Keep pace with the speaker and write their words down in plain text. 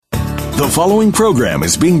The following program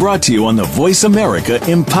is being brought to you on the Voice America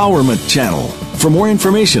Empowerment Channel. For more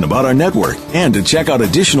information about our network and to check out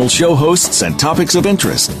additional show hosts and topics of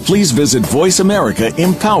interest, please visit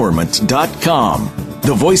voiceamericaempowerment.com.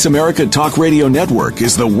 The Voice America Talk Radio Network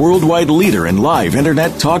is the worldwide leader in live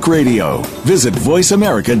Internet talk radio. Visit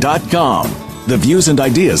voiceamerica.com. The views and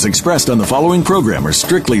ideas expressed on the following program are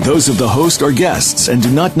strictly those of the host or guests and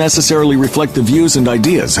do not necessarily reflect the views and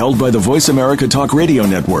ideas held by the Voice America Talk Radio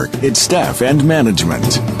Network, its staff, and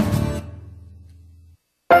management.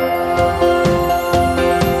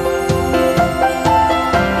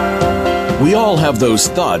 We all have those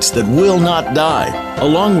thoughts that will not die.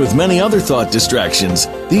 Along with many other thought distractions,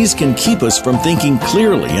 these can keep us from thinking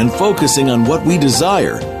clearly and focusing on what we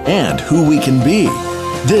desire and who we can be.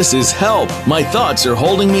 This is Help, My Thoughts Are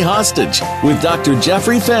Holding Me Hostage with Dr.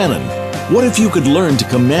 Jeffrey Fannin. What if you could learn to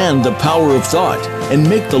command the power of thought and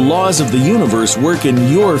make the laws of the universe work in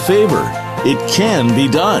your favor? It can be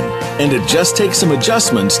done, and it just takes some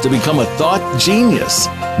adjustments to become a thought genius.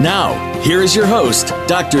 Now, here is your host,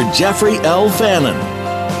 Dr. Jeffrey L. Fannin.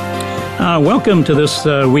 Welcome to this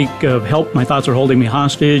week of Help, My Thoughts Are Holding Me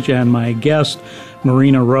Hostage, and my guest,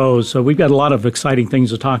 Marina Rose. So we've got a lot of exciting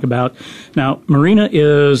things to talk about. Now, Marina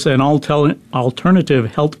is an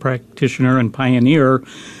alternative health practitioner and pioneer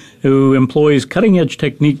who employs cutting-edge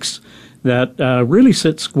techniques that really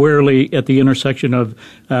sit squarely at the intersection of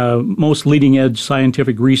most leading-edge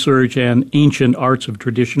scientific research and ancient arts of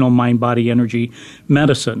traditional mind-body energy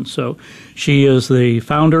medicine. So she is the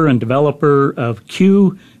founder and developer of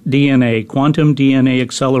QDNA, Quantum DNA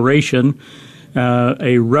Acceleration,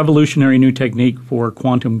 a revolutionary new technique for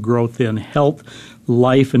quantum growth in health,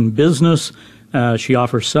 life, and business. She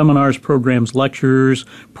offers seminars, programs, lectures,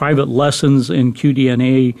 private lessons in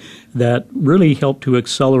QDNA that really help to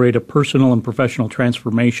accelerate a personal and professional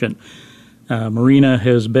transformation. Marina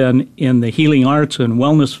has been in the healing arts and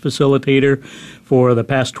wellness facilitator for the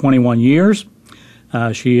past 21 years.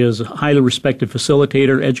 She is a highly respected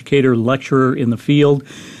facilitator, educator, lecturer in the field.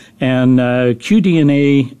 And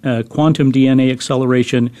QDNA, Quantum DNA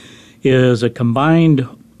Acceleration, is a combined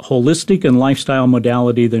holistic and lifestyle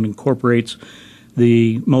modality that incorporates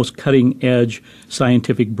the most cutting-edge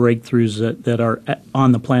scientific breakthroughs that are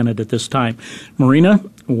on the planet at this time. Marina,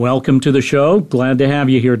 welcome to the show. Glad to have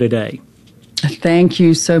you here today. Thank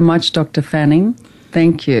you so much, Dr. Fanning.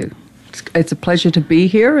 Thank you. It's a pleasure to be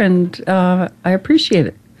here, and I appreciate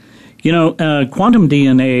it. You know, quantum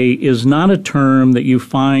DNA is not a term that you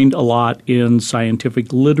find a lot in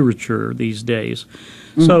scientific literature these days.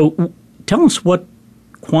 Mm-hmm. So tell us what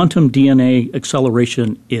quantum DNA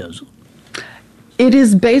acceleration is. It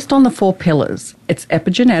is based on the 4 pillars. It's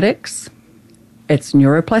epigenetics, it's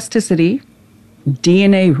neuroplasticity,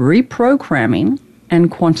 DNA reprogramming, and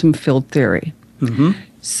quantum field theory. Mm-hmm.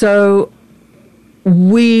 So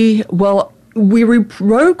we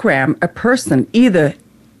reprogram a person either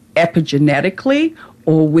epigenetically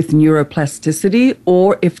or with neuroplasticity,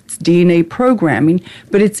 or if it's DNA programming,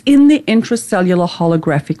 but it's in the intracellular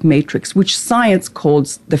holographic matrix, which science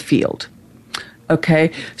calls the field.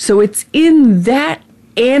 Okay, so it's in that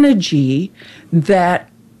energy that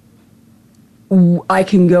I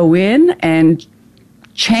can go in and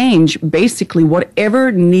change basically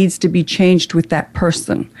whatever needs to be changed with that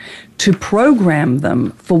person to program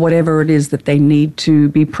them for whatever it is that they need to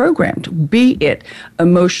be programmed, be it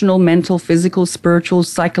emotional, mental, physical, spiritual,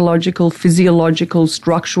 psychological, physiological,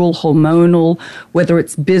 structural, hormonal, whether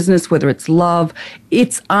it's business, whether it's love.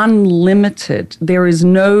 It's unlimited. There is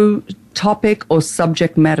no topic or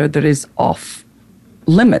subject matter that is off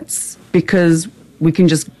limits because we can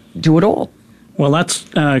just do it all. Well, that's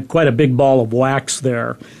quite a big ball of wax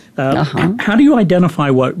there. How do you identify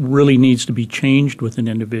what really needs to be changed with an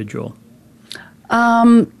individual?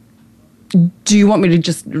 Do you want me to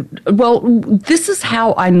just... Well, this is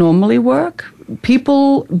how I normally work.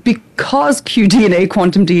 People, because QDNA,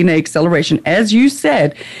 Quantum DNA Acceleration, as you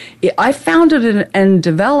said, I founded it and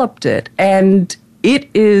developed it, and it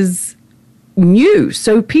is new.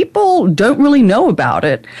 So people don't really know about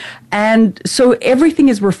it. And so everything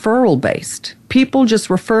is referral based. People just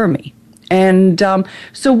refer me. And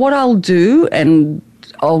so what I'll do, and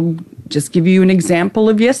I'll just give you an example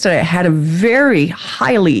of yesterday. I had a very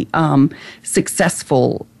highly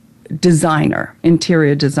successful designer,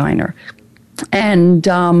 interior designer. And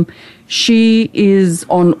she is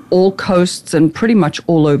on all coasts and pretty much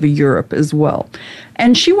all over Europe as well.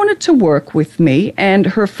 And she wanted to work with me, and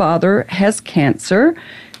her father has cancer,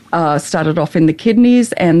 started off in the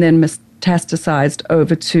kidneys and then metastasized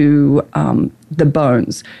over to the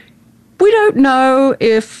bones. We don't know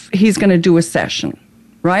if he's going to do a session.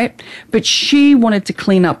 right? But she wanted to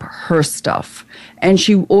clean up her stuff. And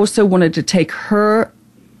she also wanted to take her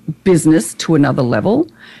business to another level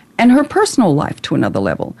and her personal life to another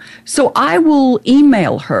level. So I will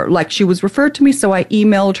email her, like she was referred to me, so I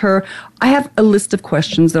emailed her. I have a list of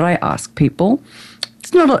questions that I ask people.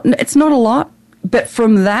 It's not a lot, but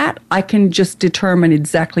from that, I can just determine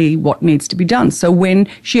exactly what needs to be done. So when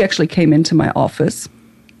she actually came into my office,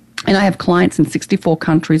 and I have clients in 64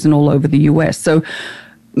 countries and all over the US, so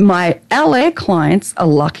my LA clients are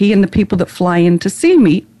lucky, and the people that fly in to see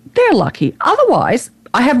me, they're lucky. Otherwise,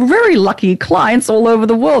 I have very lucky clients all over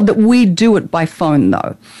the world that we do it by phone,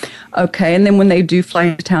 though. Okay, and then when they do fly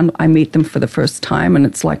into town, I meet them for the first time, and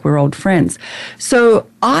it's like we're old friends. So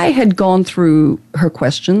I had gone through her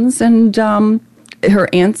questions and her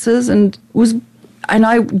answers, and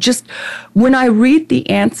I just, when I read the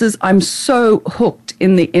answers, I'm so hooked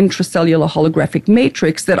in the intracellular holographic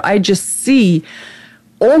matrix that I just see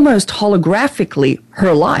almost holographically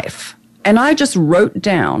her life. And I just wrote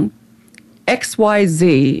down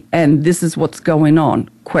XYZ, and this is what's going on,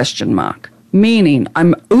 question mark. Meaning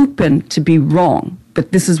I'm open to be wrong,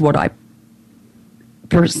 but this is what I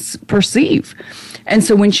perceive. And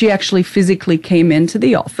so when she actually physically came into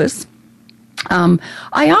the office, I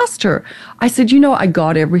asked her, I said, I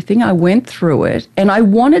got everything, I went through it, and I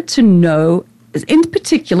wanted to know, in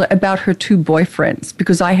particular, about her two boyfriends,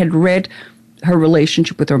 because I had read her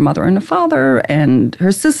relationship with her mother and her father and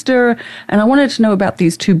her sister, and I wanted to know about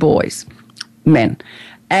these two boys, men.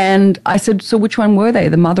 And I said, so which one were they,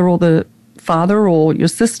 the mother or the father or your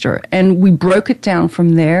sister? And we broke it down from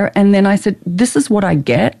there, and then I said, this is what I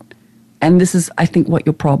get, and this is, I think, what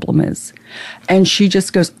your problem is. And she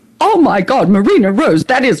just goes, oh my God, Marina Rose,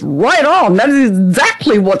 that is right on. That is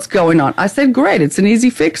exactly what's going on. I said, great, it's an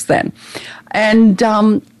easy fix then. And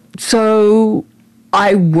so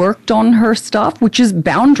I worked on her stuff, which is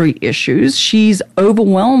boundary issues. She's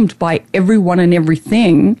overwhelmed by everyone and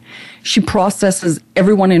everything. She processes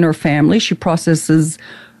everyone in her family. She processes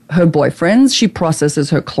her boyfriends. She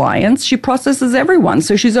processes her clients. She processes everyone.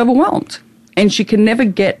 So she's overwhelmed. And she can never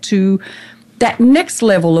get to that next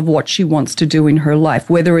level of what she wants to do in her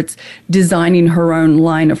life, whether it's designing her own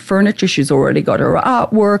line of furniture. She's already got her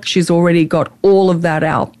artwork. She's already got all of that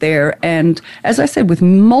out there. And as I said, with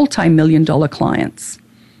multi-million-dollar clients.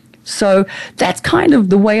 So that's kind of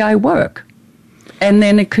the way I work. And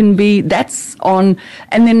then it can be, that's on,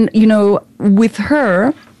 and then, with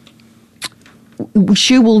her,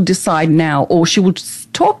 she will decide now, or she will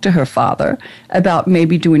talk to her father about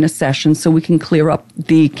maybe doing a session so we can clear up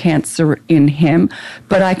the cancer in him.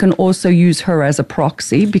 But I can also use her as a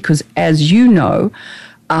proxy because, as you know,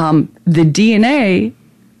 the DNA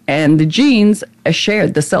and the genes are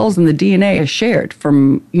shared. The cells in the DNA are shared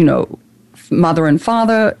from, mother and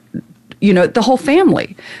father, the whole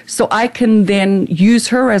family. So I can then use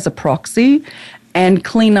her as a proxy and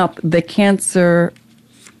clean up the cancer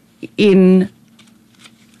in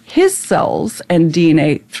his cells and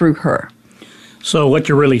DNA through her. So what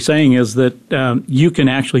you're really saying is that you can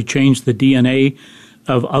actually change the DNA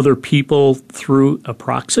of other people through a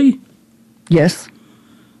proxy? Yes.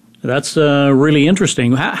 That's really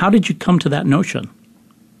interesting. How did you come to that notion?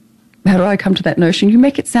 How do I come to that notion? You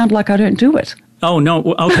make it sound like I don't do it. Oh, no.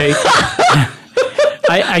 Okay.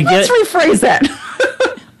 I get. Let's rephrase that.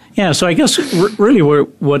 Yeah, so I guess really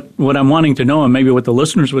what I'm wanting to know, and maybe what the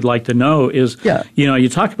listeners would like to know, is, you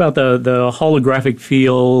talk about the holographic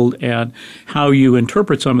field and how you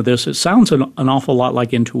interpret some of this. It sounds an awful lot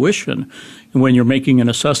like intuition when you're making an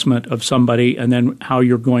assessment of somebody and then how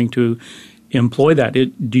you're going to employ that.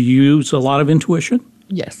 Do you use a lot of intuition?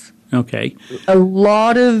 Yes. Okay. A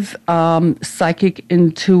lot of psychic,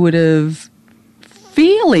 intuitive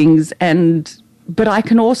feelings, but I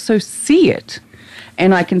can also see it.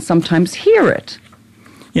 And I can sometimes hear it.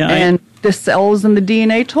 Yeah, and the cells and the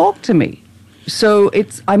DNA talk to me. So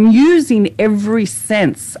I'm using every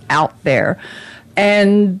sense out there.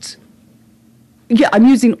 And I'm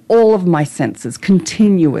using all of my senses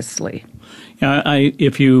continuously.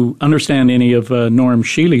 If you understand any of Norm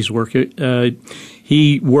Shealy's work,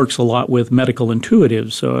 he works a lot with medical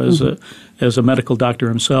intuitives. So as a medical doctor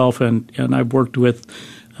himself, and I've worked with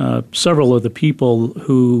several of the people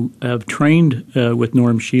who have trained with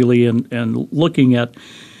Norm Shealy and looking at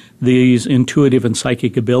these intuitive and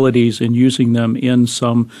psychic abilities and using them in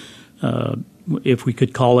some, if we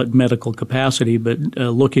could call it medical capacity, but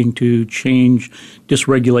looking to change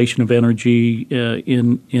dysregulation of energy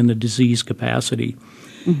in the disease capacity.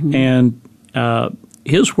 Mm-hmm. And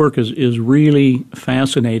his work is really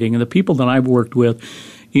fascinating. And the people that I've worked with,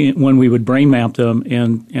 when we would brain map them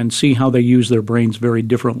and see how they use their brains very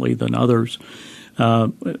differently than others,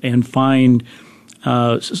 and find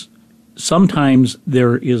sometimes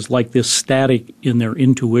there is like this static in their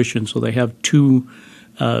intuition, so they have too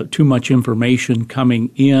much information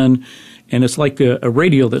coming in, and it's like a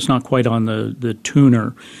radio that's not quite on the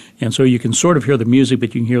tuner, and so you can sort of hear the music,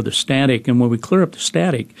 but you can hear the static, and when we clear up the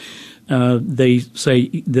static, they say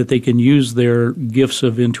that they can use their gifts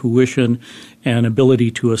of intuition and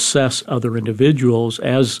ability to assess other individuals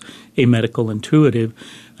as a medical intuitive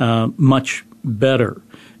much better.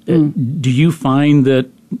 Do you find that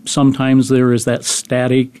sometimes there is that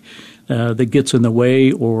static that gets in the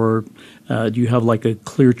way, or do you have like a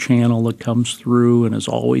clear channel that comes through and is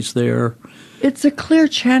always there? It's a clear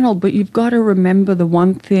channel, but you've got to remember the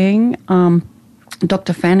one thing,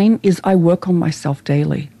 Dr. Fanning, is I work on myself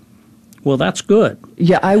daily. Well, that's good.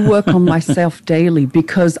 Yeah, I work on myself daily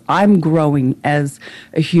because I'm growing as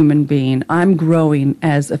a human being. I'm growing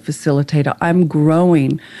as a facilitator. I'm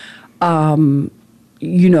growing, I'm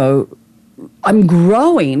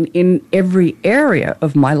growing in every area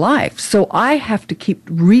of my life. So I have to keep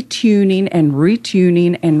retuning and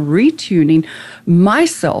retuning and retuning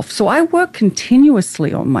myself. So I work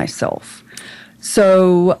continuously on myself.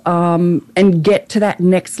 So, and get to that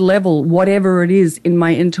next level, whatever it is in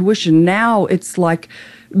my intuition. Now it's like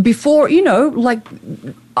before,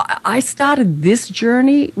 I started this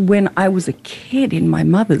journey when I was a kid in my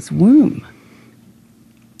mother's womb.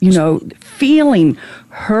 Feeling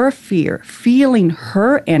her fear, feeling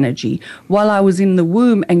her energy while I was in the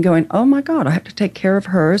womb and going, oh my God, I have to take care of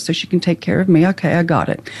her so she can take care of me. Okay, I got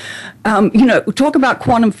it. Talk about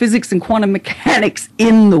quantum physics and quantum mechanics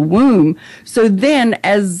in the womb. So then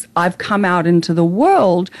as I've come out into the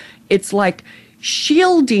world, it's like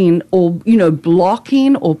shielding or,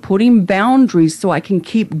 blocking or putting boundaries so I can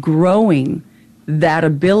keep growing that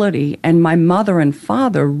ability. And my mother and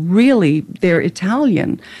father, really, they're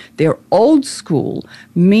Italian. They're old school,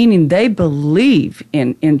 meaning they believe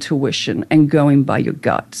in intuition and going by your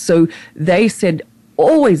gut. So they said,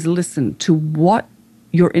 always listen to what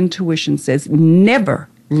your intuition says. Never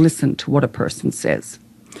listen to what a person says.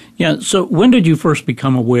 Yeah. So when did you first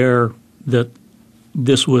become aware that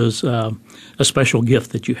this was a special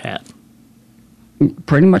gift that you had?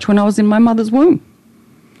 Pretty much when I was in my mother's womb.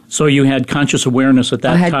 So you had conscious awareness at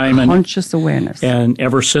that time. I had conscious awareness. And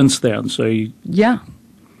ever since then. So you, yeah.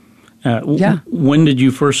 When did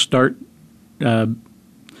you first start working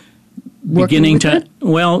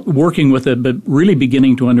with it, but really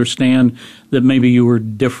beginning to understand that maybe you were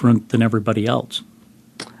different than everybody else?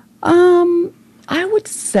 I would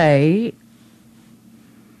say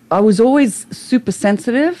I was always super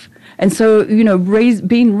sensitive. And so,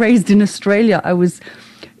 being raised in Australia, I was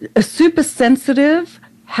super sensitive.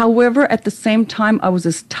 However, at the same time, I was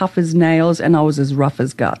as tough as nails and I was as rough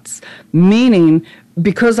as guts. Meaning,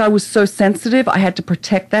 because I was so sensitive, I had to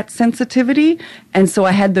protect that sensitivity. And so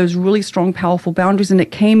I had those really strong, powerful boundaries, and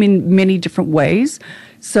it came in many different ways.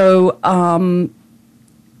 So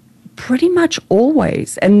pretty much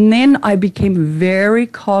always. And then I became very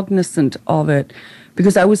cognizant of it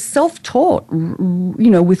because I was self-taught,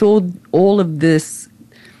 with all of these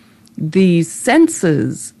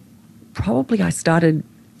senses. Probably I started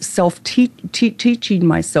self-teaching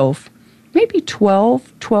myself maybe 12,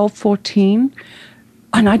 14.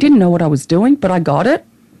 And I didn't know what I was doing, but I got it.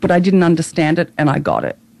 But I didn't understand it, and I got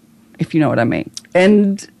it, if you know what I mean.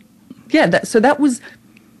 And, so that was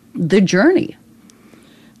the journey.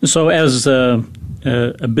 So as a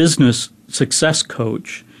business success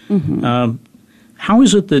coach, how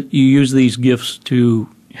is it that you use these gifts to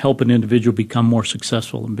help an individual become more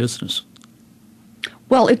successful in business?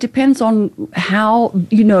 Well, it depends on how,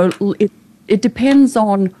 it depends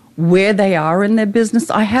on where they are in their business.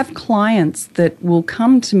 I have clients that will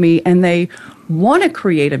come to me and they want to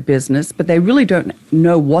create a business, but they really don't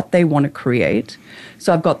know what they want to create.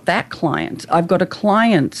 So I've got that client. I've got a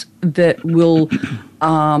client that will,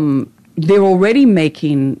 they're already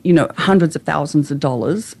making, hundreds of thousands of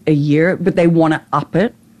dollars a year, but they want to up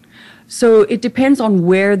it. So it depends on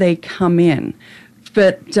where they come in.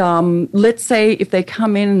 But let's say if they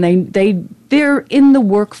come in and they're in the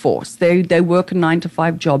workforce, they work a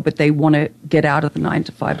 9-to-5 job, but they want to get out of the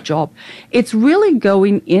 9-to-5 job. It's really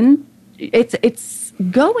going in. It's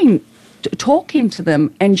going talking to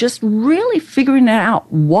them and just really figuring out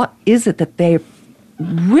what is it that they're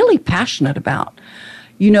really passionate about,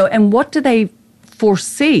 and what do they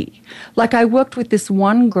foresee. Like I worked with this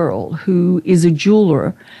one girl who is a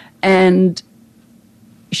jeweler, and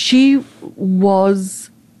she was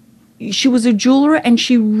a jeweler, and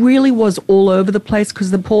she really was all over the place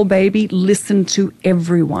because the poor baby listened to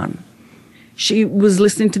everyone. She was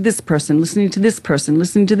listening to this person, listening to this person,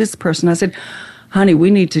 listening to this person. I said, honey, we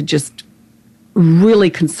need to just really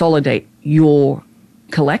consolidate your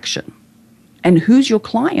collection. And who's your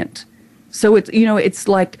client? So it's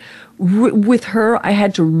like with her, I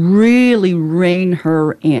had to really rein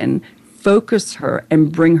her in, focus her, and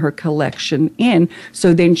bring her collection in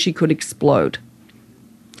so then she could explode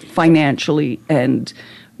financially and,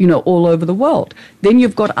 all over the world. Then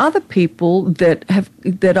you've got other people that have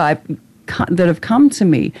come to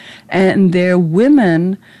me, and they're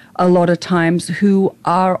women a lot of times who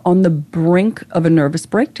are on the brink of a nervous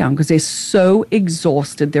breakdown because they're so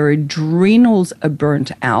exhausted. Their adrenals are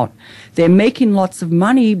burnt out. They're making lots of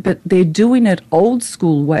money, but they're doing it old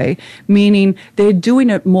school way, meaning they're doing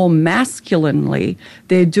it more masculinely.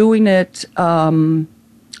 They're doing it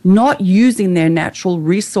not using their natural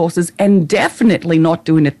resources, and definitely not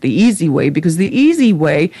doing it the easy way, because the easy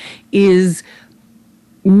way is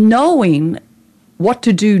knowing what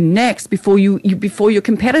to do next before your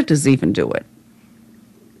competitors even do it,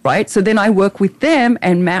 right? So then I work with them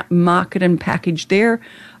and market and package their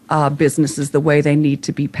businesses the way they need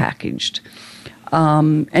to be packaged,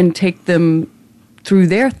 and take them through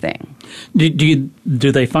their thing.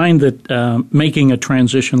 Do they find that making a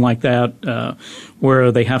transition like that,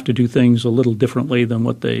 where they have to do things a little differently than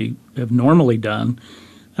what they have normally done,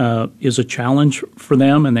 is a challenge for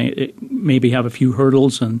them, and they maybe have a few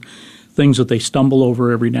hurdles and things that they stumble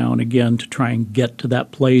over every now and again to try and get to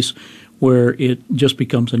that place where it just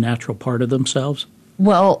becomes a natural part of themselves?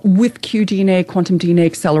 Well, with QDNA, quantum DNA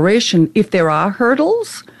acceleration, if there are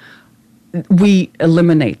hurdles, we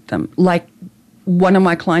eliminate them. Like one of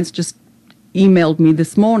my clients just emailed me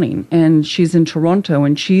this morning, and she's in Toronto,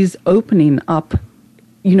 and she's opening up,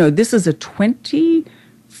 this is a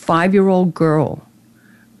 25-year-old girl.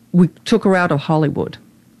 We took her out of Hollywood,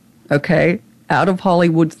 okay? Out of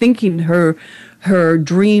Hollywood, thinking her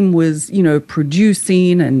dream was,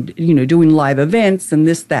 producing and, doing live events and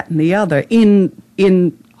this, that, and the other in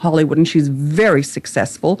Hollywood. And she's very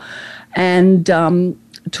successful. And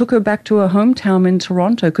took her back to her hometown in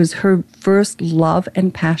Toronto because her first love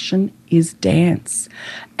and passion is dance.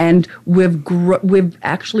 And we've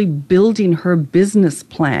actually building her business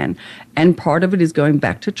plan. And part of it is going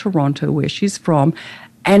back to Toronto, where she's from.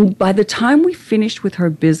 And by the time we finished with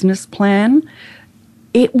her business plan,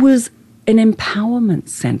 it was an empowerment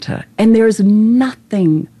center. And there's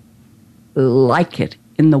nothing like it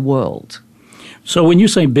in the world. So when you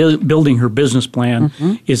say building her business plan,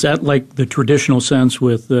 is that like the traditional sense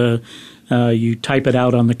with you type it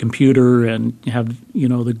out on the computer and have,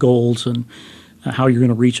 the goals and how you're going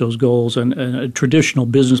to reach those goals and a traditional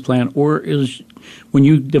business plan? Or is when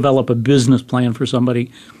you develop a business plan for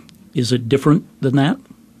somebody, is it different than that?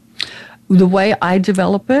 The way I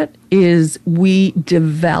develop it is we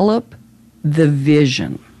develop the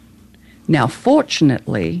vision. Now,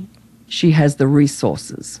 fortunately, she has the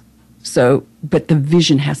resources. But the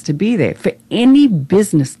vision has to be there. For any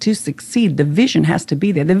business to succeed, the vision has to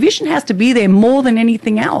be there. The vision has to be there more than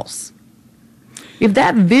anything else. If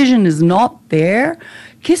that vision is not there,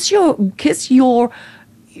 kiss your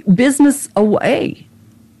business away.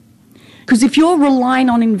 Because if you're relying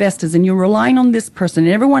on investors and you're relying on this person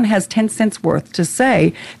and everyone has 10 cents worth to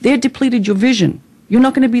say, they're depleted your vision. You're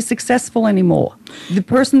not going to be successful anymore. The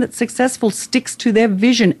person that's successful sticks to their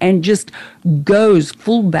vision and just goes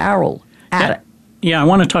full barrel at it. Yeah, I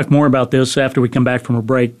want to talk more about this after we come back from a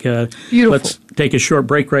break. Beautiful. Let's take a short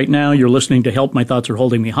break right now. You're listening to Help My Thoughts Are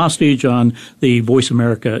Holding Me Hostage on the Voice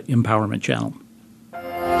America Empowerment Channel.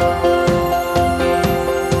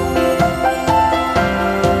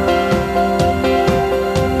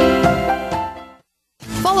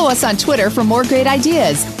 Follow us on Twitter for more great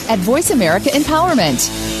ideas at Voice America Empowerment.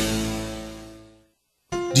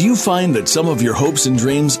 Do you find that some of your hopes and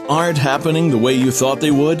dreams aren't happening the way you thought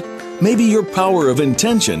they would? Maybe your power of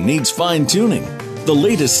intention needs fine-tuning. The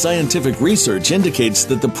latest scientific research indicates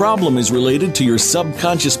that the problem is related to your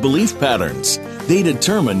subconscious belief patterns. They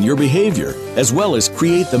determine your behavior, as well as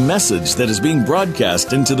create the message that is being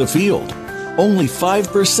broadcast into the field. Only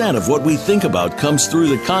 5% of what we think about comes through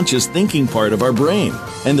the conscious thinking part of our brain,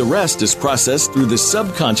 and the rest is processed through the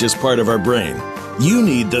subconscious part of our brain. You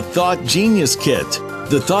need the Thought Genius Kit.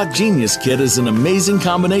 The Thought Genius Kit is an amazing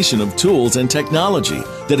combination of tools and technology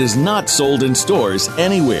that is not sold in stores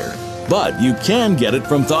anywhere, but you can get it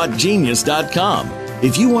from ThoughtGenius.com.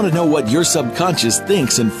 If you want to know what your subconscious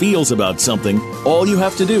thinks and feels about something, all you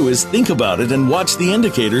have to do is think about it and watch the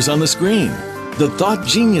indicators on the screen. The Thought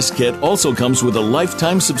Genius Kit also comes with a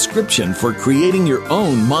lifetime subscription for creating your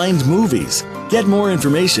own mind movies. Get more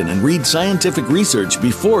information and read scientific research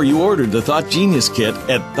before you order the Thought Genius Kit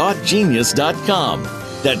at ThoughtGenius.com.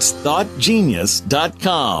 That's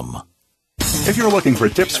ThoughtGenius.com. If you're looking for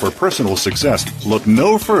tips for personal success, look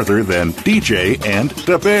no further than DJ and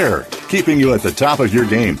the Bear, keeping you at the top of your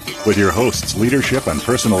game with your hosts, leadership and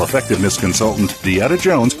personal effectiveness consultant Deetta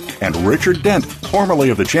Jones and Richard Dent,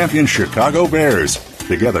 formerly of the champion Chicago Bears.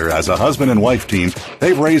 Together as a husband and wife team,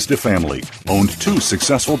 they've raised a family, owned 2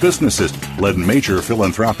 successful businesses, led major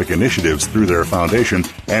philanthropic initiatives through their foundation,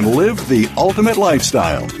 and lived the ultimate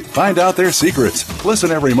lifestyle. Find out their secrets.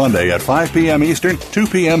 Listen every Monday at 5 p.m. Eastern, 2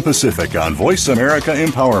 p.m. Pacific on Voice America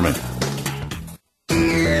Empowerment.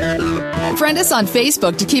 Friend us on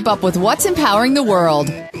Facebook to keep up with what's empowering the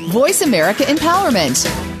world. Voice America Empowerment.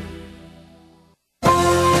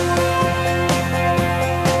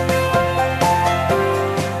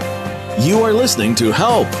 You are listening to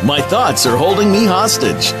Help, My Thoughts Are Holding Me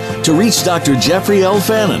Hostage. To reach Dr. Jeffrey L.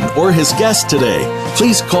 Fannin or his guest today,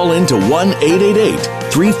 please call in to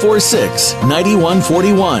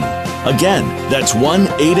 1-888-346-9141. Again, that's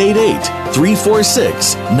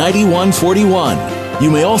 1-888-346-9141.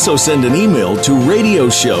 You may also send an email to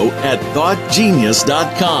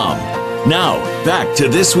radioshow@thoughtgenius.com. Now, back to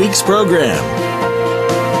this week's program.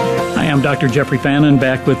 Hi, I'm Dr. Jeffrey Fannin,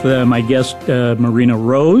 back with my guest, Marina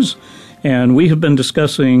Rose. And we have been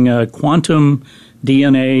discussing quantum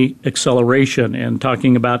DNA acceleration and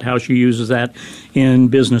talking about how she uses that in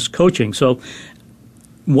business coaching. So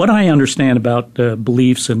what I understand about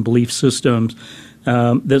beliefs and belief systems,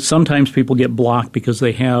 that sometimes people get blocked because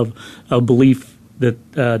they have a belief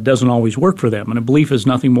that doesn't always work for them. And a belief is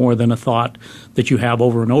nothing more than a thought that you have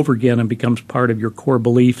over and over again and becomes part of your core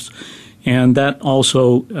beliefs. And that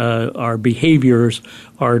also, our behaviors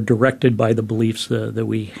are directed by the beliefs that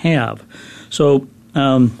we have. So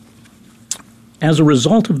as a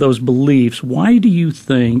result of those beliefs, why do you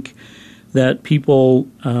think that people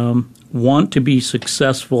want to be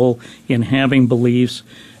successful in having beliefs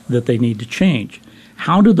that they need to change?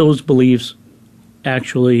 How do those beliefs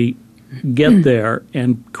actually get there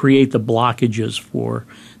and create the blockages for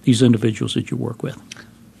these individuals that you work with?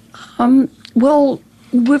 Well,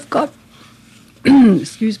 we've got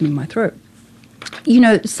excuse me, my throat. You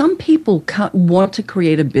know, some people want to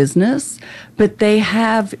create a business, but they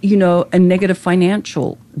have, a negative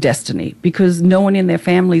financial destiny because no one in their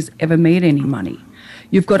family's ever made any money.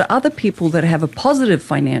 You've got other people that have a positive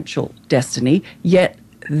financial destiny, yet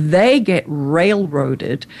they get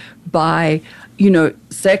railroaded by,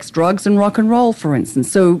 sex, drugs, and rock and roll, for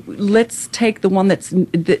instance. So let's take the one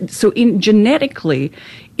genetically,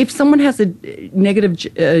 if someone has a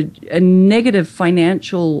negative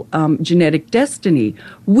financial genetic destiny,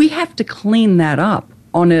 we have to clean that up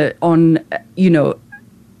on a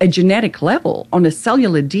genetic level, on a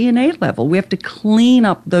cellular DNA level. We have to clean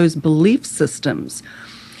up those belief systems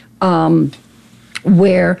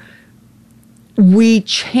where we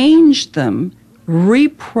change them,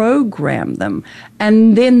 reprogram them,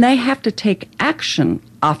 and then they have to take action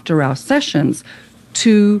after our sessions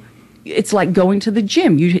it's like going to the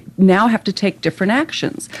gym. You now have to take different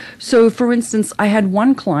actions. So, for instance, I had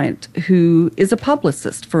one client who is a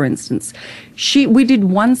publicist, for instance. We did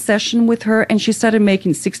one session with her, and she started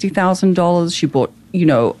making $60,000. She bought,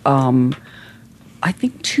 I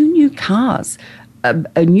think 2 new cars,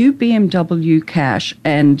 a new BMW cash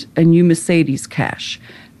and a new Mercedes cash,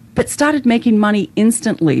 but started making money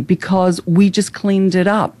instantly because we just cleaned it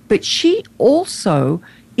up. But she also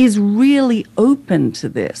is really open to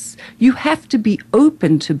this. You have to be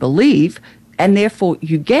open to believe, and therefore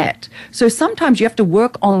you get. So sometimes you have to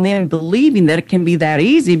work on them believing that it can be that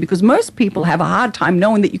easy, because most people have a hard time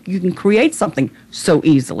knowing that you can create something so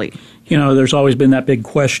easily. There's always been that big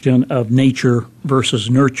question of nature versus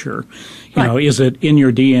nurture. Is it in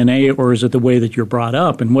your DNA or is it the way that you're brought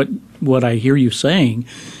up? And what I hear you saying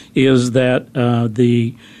is that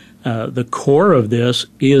the core of this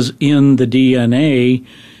is in the DNA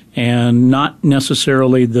and not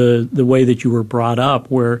necessarily the way that you were brought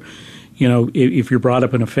up, where, if you're brought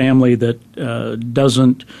up in a family that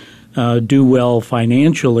doesn't do well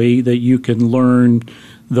financially, that you can learn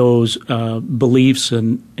those beliefs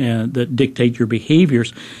and that dictate your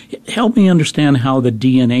behaviors. Help me understand how the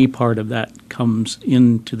DNA part of that comes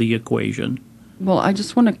into the equation. Well, I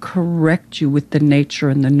just want to correct you with the nature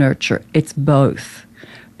and the nurture. It's both.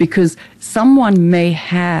 Because someone may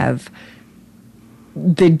have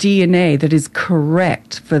the DNA that is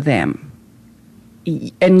correct for them.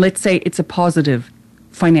 And let's say it's a positive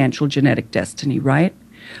financial genetic destiny, right?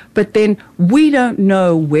 But then we don't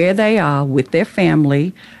know where they are with their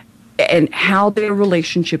family and how their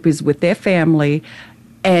relationship is with their family.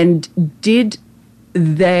 And did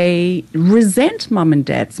they resent mom and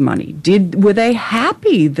dad's money? Were they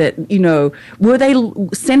happy that, were they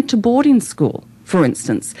sent to boarding school, for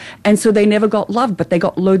instance. And so they never got love, but they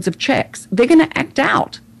got loads of checks. They're going to act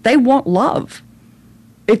out. They want love.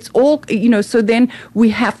 It's all, so then we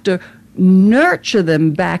have to nurture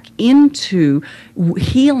them back into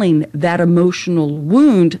healing that emotional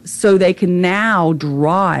wound so they can now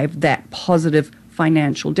drive that positive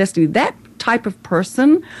financial destiny. That type of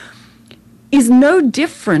person is no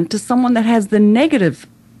different to someone that has the negative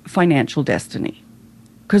financial destiny,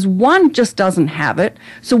 because one just doesn't have it.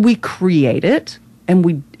 So we create it and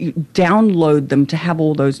we download them to have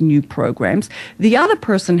all those new programs. The other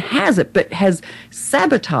person has it, but has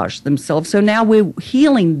sabotaged themselves. So now we're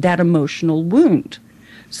healing that emotional wound.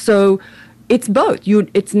 So it's both.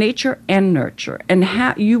 It's nature and nurture. And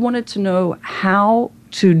how you wanted to know how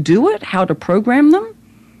to do it, how to program them?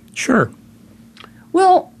 Sure.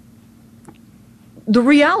 Well, the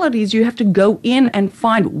reality is you have to go in and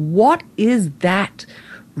find what is that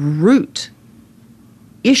root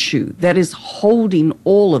issue that is holding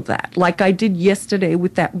all of that. Like I did yesterday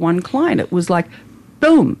with that one client. It was like,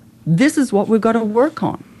 boom, this is what we've got to work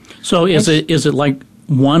on. So is it like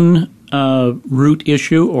one root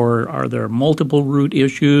issue, or are there multiple root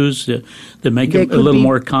issues that make it a little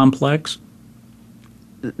more complex?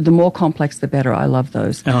 The more complex, the better. I love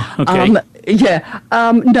those. Oh, okay.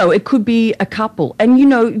 No, it could be a couple. And,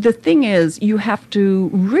 the thing is, you have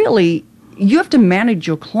to manage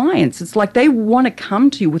your clients. It's like they want to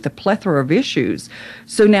come to you with a plethora of issues.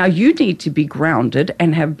 So now you need to be grounded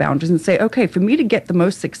and have boundaries and say, okay, for me to get the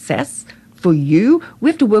most success for you, we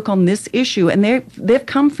have to work on this issue. And they've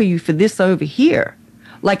come for you for this over here.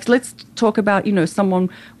 Like, let's talk about,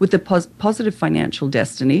 someone with a positive financial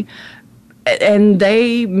destiny, and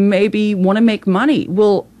they maybe want to make money.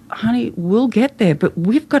 Well, honey, we'll get there, but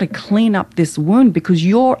we've got to clean up this wound because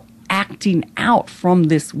you're acting out from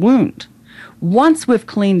this wound. Once we've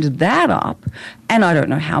cleaned that up, and I don't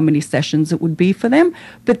know how many sessions it would be for them,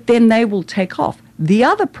 but then they will take off. The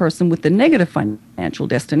other person with the negative financial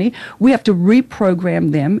destiny, we have to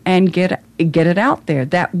reprogram them and get it out there.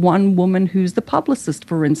 That one woman who's the publicist,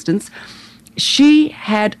 for instance, she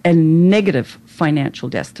had a negative financial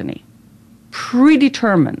destiny.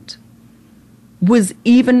 Predetermined, was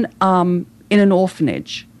even in an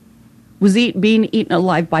orphanage, was being eaten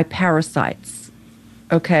alive by parasites,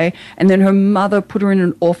 okay? And then her mother put her in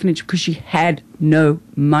an orphanage because she had no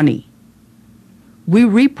money. We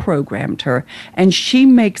reprogrammed her, and she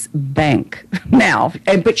makes bank now,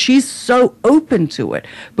 but she's so open to it.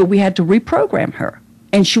 But we had to reprogram her,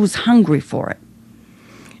 and she was hungry for it.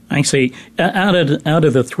 I see. Out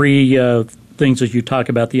of the three things that you talk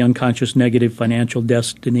about, the unconscious negative financial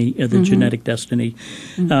destiny, the genetic destiny.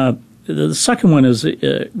 The second one is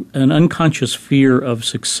an unconscious fear of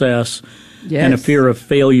success and a fear of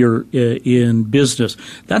failure in business.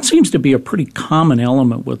 That seems to be a pretty common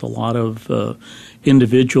element with a lot of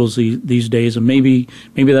individuals these days, and maybe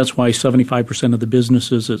that's why 75% of the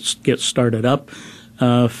businesses that get started up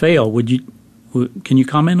fail. Can you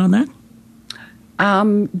comment on that?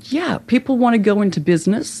 People want to go into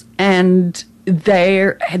business and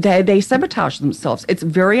they sabotage themselves. It's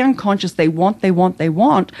very unconscious. They want.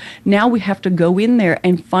 Now we have to go in there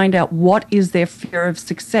and find out what is their fear of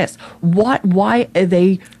success. Why are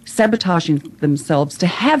they sabotaging themselves to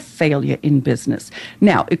have failure in business?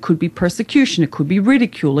 Now, it could be persecution. It could be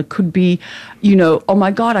ridicule. It could be, oh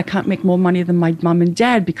my God, I can't make more money than my mom and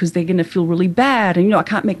dad because they're going to feel really bad. And, I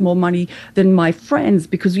can't make more money than my friends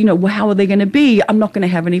because, how are they going to be? I'm not going to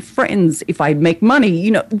have any friends if I make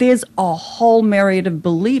money. There's a whole myriad of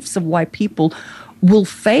beliefs of why people will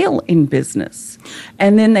fail in business.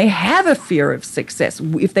 And then they have a fear of success.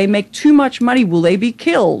 If they make too much money, will they be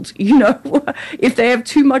killed? If they have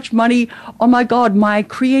too much money, oh my God, my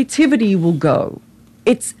creativity will go.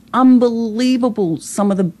 It's unbelievable,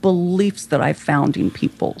 some of the beliefs that I found in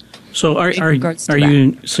people. So are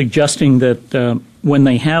you suggesting that when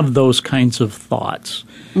they have those kinds of thoughts,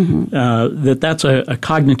 that's a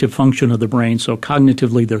cognitive function of the brain? So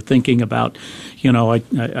cognitively they're thinking about,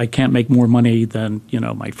 I can't make more money than,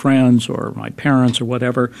 my friends or my parents or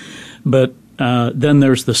whatever. But then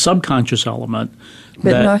there's the subconscious element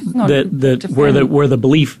where the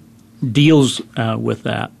belief deals with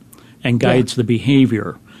that and guides the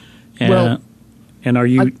behavior. And are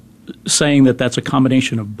you saying that that's a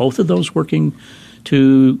combination of both of those working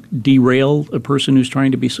to derail a person who's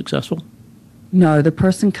trying to be successful? No, the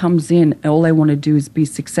person comes in, and all they want to do is be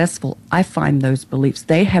successful. I find those beliefs.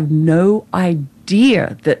 They have no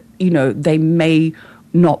idea that, they may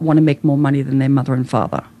not want to make more money than their mother and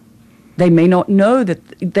father. They may not know that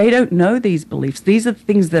they don't know these beliefs. These are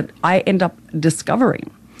things that I end up discovering.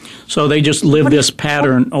 So they just live this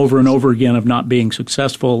pattern over and over again of not being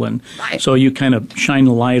successful, and so you kind of shine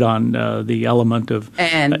the light on the element of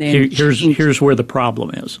here's where the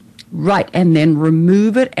problem is. Right, and then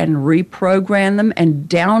remove it and reprogram them and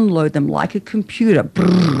download them like a computer,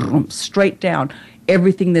 straight down,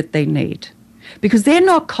 everything that they need. Because they're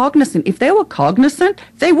not cognizant. If they were cognizant,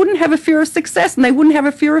 they wouldn't have a fear of success and they wouldn't have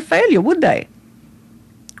a fear of failure, would they?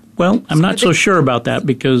 Well, I'm not so sure about that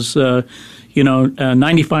because,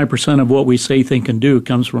 95% of what we say, think, and do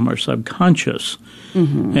comes from our subconscious.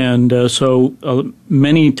 Mm-hmm. And so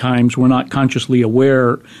many times we're not consciously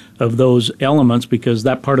aware of those elements because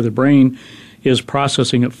that part of the brain is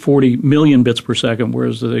processing at 40 million bits per second,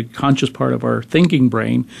 whereas the conscious part of our thinking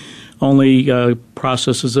brain only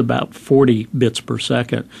processes about 40 bits per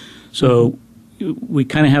second. So we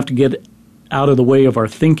kind of have to get out of the way of our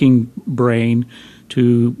thinking brain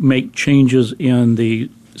to make changes in the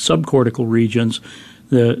subcortical regions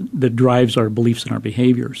that drives our beliefs and our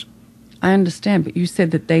behaviors. I understand, but you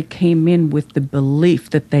said that they came in with the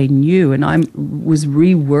belief that they knew, and I was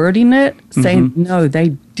rewording it, saying, no, they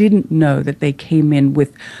didn't know that they came in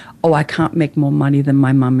with, I can't make more money than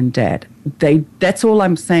my mom and dad. That's all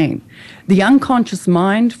I'm saying. The unconscious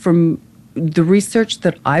mind, from the research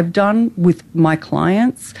that I've done with my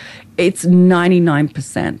clients, it's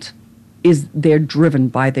 99% is they're driven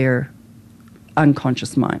by their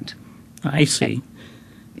unconscious mind. I see.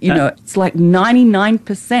 It's like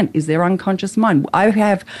 99% is their unconscious mind. I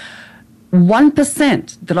have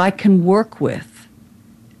 1% that I can work with,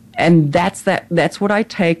 and that's what I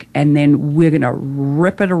take, and then we're going to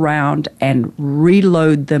rip it around and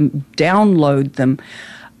reload them, download them,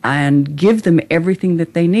 and give them everything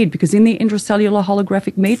that they need. Because in the intracellular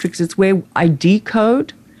holographic matrix, it's where I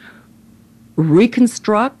decode,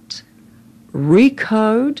 reconstruct,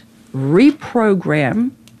 recode,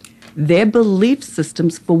 reprogram their belief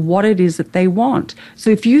systems for what it is that they want. So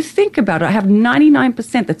if you think about it, I have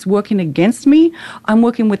 99% that's working against me. I'm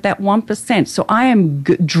working with that 1%. So I am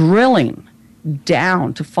drilling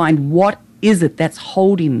down to find what is it that's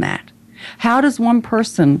holding that. How does one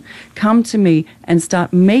person come to me and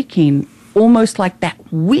start making almost like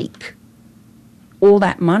that week all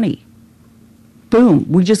that money? Boom,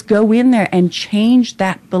 we just go in there and change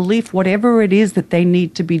that belief, whatever it is that they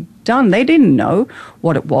need to be done. They didn't know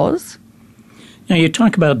what it was. Now, you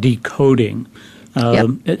talk about decoding.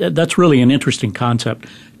 That's really an interesting concept.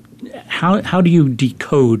 How do you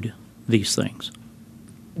decode these things?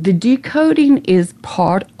 The decoding is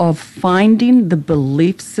part of finding the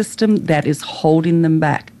belief system that is holding them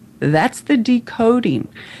back. That's the decoding.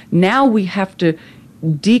 Now we have to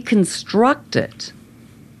deconstruct it,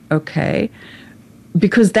 okay?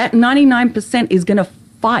 Because that 99% is going to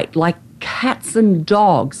fight like cats and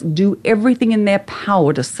dogs, do everything in their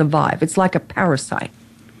power to survive. It's like a parasite.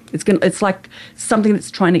 It's like something that's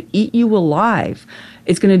trying to eat you alive.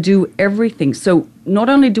 It's going to do everything. So not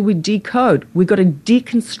only do we decode, we've got to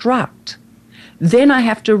deconstruct. Then I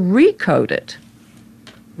have to recode it,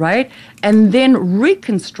 right? And then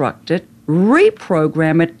reconstruct it,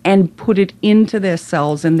 reprogram it, and put it into their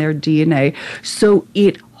cells and their DNA so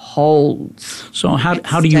it holds. So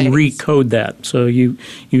how do you recode that? So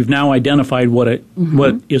you've now identified what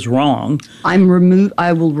is wrong. I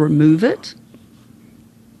will remove it.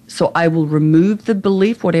 So I will remove the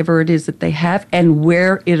belief, whatever it is that they have, and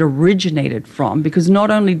where it originated from. Because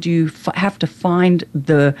not only do you have to find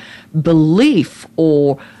the belief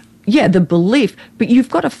the belief, but you've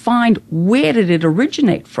got to find where did it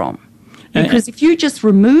originate from. Because if you just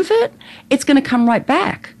remove it, it's going to come right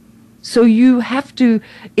back. So you have to,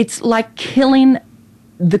 it's like killing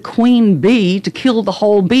the queen bee to kill the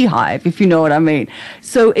whole beehive, if you know what I mean.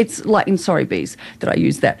 So it's like, and sorry, bees, that I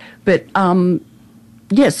use that. But,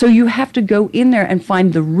 so you have to go in there and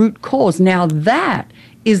find the root cause. Now that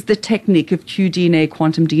is the technique of QDNA,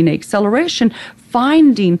 quantum DNA acceleration,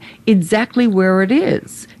 finding exactly where it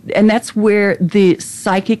is. And that's where the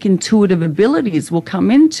psychic intuitive abilities will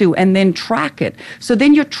come into, and then track it. So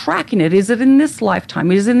then you're tracking it. Is it in this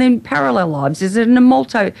lifetime? Is it in parallel lives? Is it in a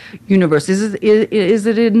multi-universe? Is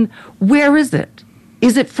it in, where is it?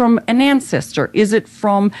 Is it from an ancestor? Is it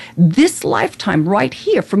from this lifetime right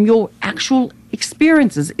here, from your actual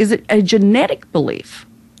experiences? Is it a genetic belief?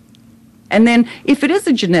 And then if it is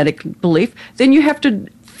a genetic belief, then you have to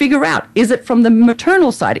figure out, is it from the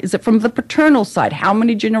maternal side? Is it from the paternal side? How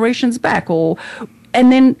many generations back? And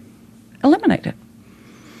then eliminate it.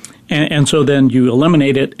 And so then you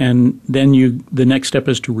eliminate it, and then the next step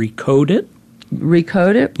is to recode it?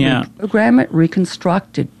 Recode it, reprogram it,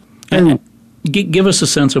 reconstruct it. And give us a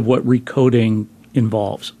sense of what recoding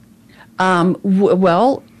involves.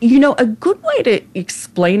 Well, a good way to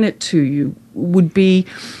explain it to you would be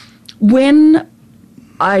when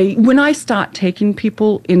I start taking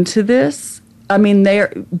people into this, I mean,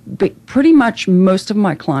 pretty much most of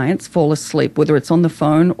my clients fall asleep, whether it's on the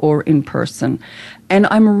phone or in person, and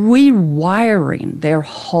I'm rewiring their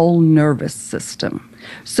whole nervous system.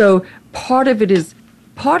 So part of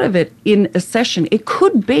it in a session, it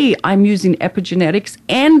could be I'm using epigenetics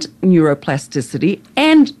and neuroplasticity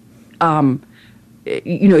and DNA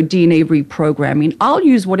reprogramming. I'll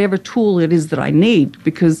use whatever tool it is that I need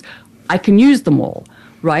because I can use them all,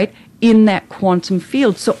 right, in that quantum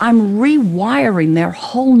field. So I'm rewiring their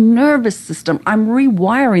whole nervous system. I'm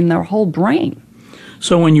rewiring their whole brain.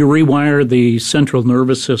 So when you rewire the central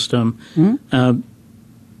nervous system,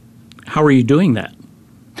 how are you doing that?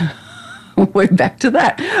 We're back to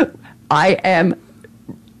that. I am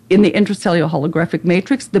in the intracellular holographic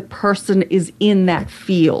matrix. The person is in that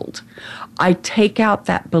field. I take out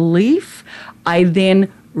that belief. I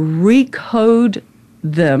then recode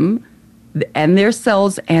them and their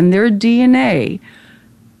cells and their DNA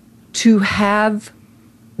to have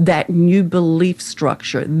that new belief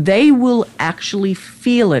structure. They will actually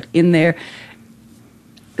feel it in their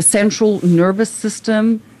central nervous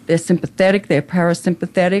system, their sympathetic, their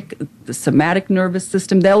parasympathetic, the somatic nervous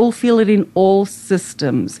system. They will feel it in all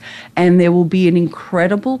systems, and there will be an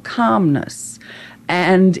incredible calmness,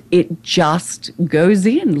 and it just goes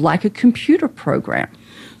in like a computer program.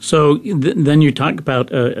 So then you talk about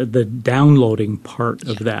the downloading part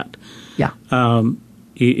of that. Yeah.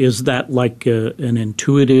 Is that like an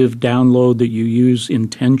intuitive download that you use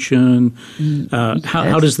intention?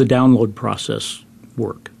 How does the download process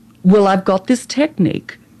work? Well, I've got this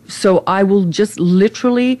technique. So I will just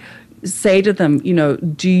literally say to them,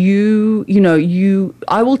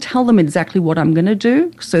 I will tell them exactly what I'm going to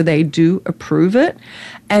do, so they do approve it,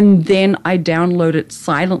 and then I download it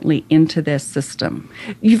silently into their system.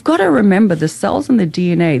 You've got to remember the cells and the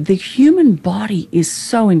DNA, the human body is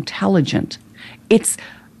so intelligent. It's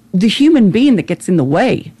the human being that gets in the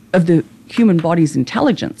way of the human body's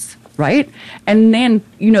intelligence, right? And then,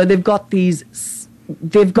 they've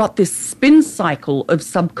got this spin cycle of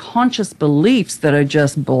subconscious beliefs that are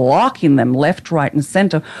just blocking them left, right, and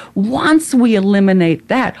center. Once we eliminate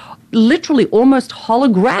that, literally almost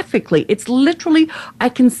holographically, it's literally, I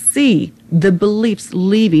can see the beliefs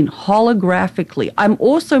leaving holographically. I'm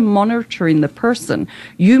also monitoring the person.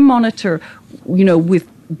 You monitor, with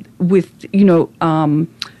the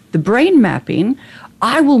brain mapping,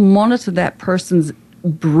 I will monitor that person's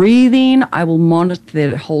breathing, I will monitor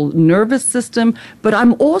their whole nervous system, but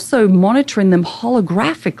I'm also monitoring them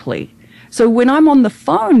holographically. So when I'm on the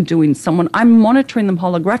phone doing someone, I'm monitoring them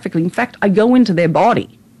holographically. In fact, I go into their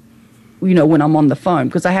body, when I'm on the phone,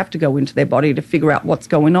 because I have to go into their body to figure out what's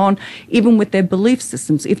going on, even with their belief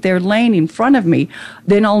systems. If they're laying in front of me,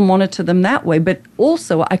 then I'll monitor them that way. But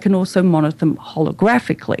also, I can also monitor them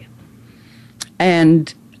holographically.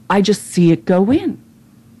 And I just see it go in.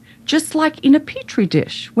 Just like in a petri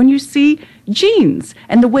dish, when you see genes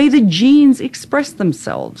and the way the genes express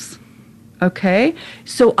themselves, okay?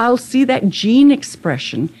 So I'll see that gene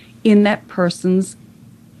expression in that person's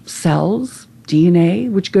cells,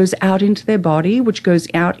 DNA, which goes out into their body, which goes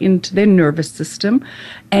out into their nervous system,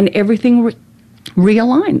 and everything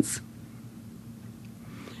realigns.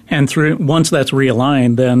 And once that's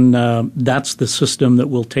realigned, then that's the system that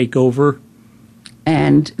will take over?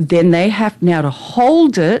 And then they have now to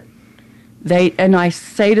hold it. And I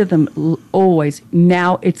say to them always,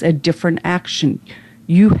 now it's a different action.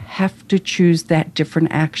 You have to choose that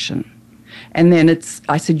different action. And then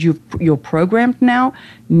I said, you're programmed now.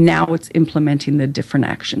 Now it's implementing the different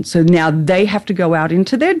action. So now they have to go out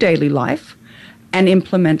into their daily life and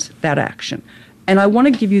implement that action. And I want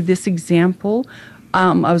to give you this example.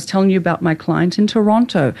 I was telling you about my client in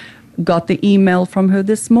Toronto. Got the email from her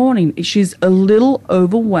this morning. She's a little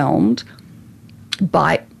overwhelmed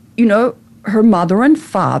by, her mother and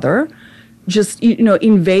father just,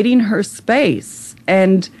 invading her space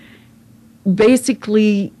and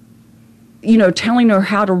basically, telling her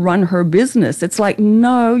how to run her business. It's like,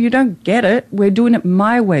 no, you don't get it. We're doing it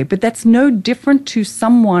my way. But that's no different to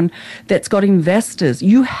someone that's got investors.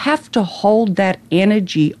 You have to hold that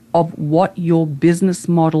energy of what your business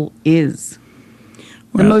model is.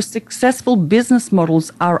 The most successful business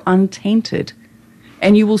models are untainted.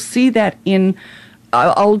 And you will see that in...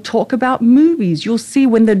 I'll talk about movies. You'll see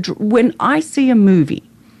when I see a movie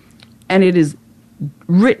and it is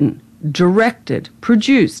written, directed,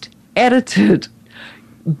 produced, edited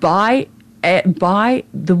by by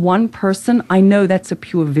the one person, I know that's a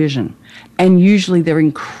pure vision. And usually they're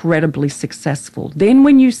incredibly successful. Then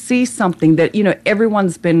when you see something that,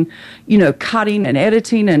 everyone's been, cutting and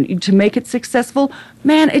editing and to make it successful,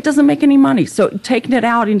 man, it doesn't make any money. So taking it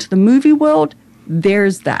out into the movie world,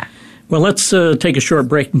 there's that. Well, let's take a short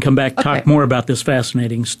break and come back and talk more about this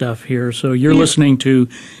fascinating stuff here. So you're listening to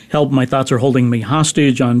Help My Thoughts Are Holding Me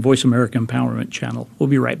Hostage on Voice America Empowerment Channel. We'll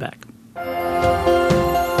be right back.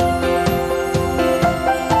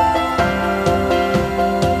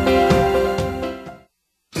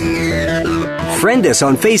 Friend us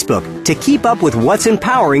on Facebook to keep up with what's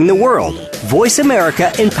empowering the world. Voice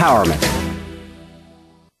America Empowerment.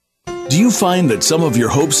 Do you find that some of your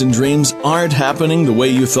hopes and dreams aren't happening the way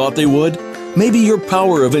you thought they would? Maybe your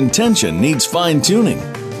power of intention needs fine-tuning.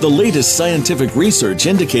 The latest scientific research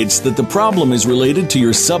indicates that the problem is related to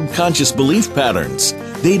your subconscious belief patterns.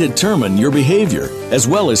 They determine your behavior, as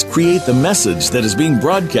well as create the message that is being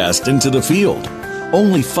broadcast into the field.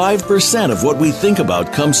 Only 5% of what we think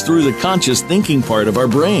about comes through the conscious thinking part of our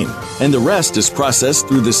brain, and the rest is processed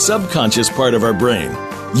through the subconscious part of our brain.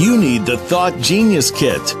 You need the Thought Genius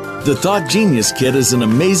Kit. The Thought Genius Kit is an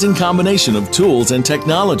amazing combination of tools and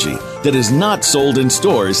technology that is not sold in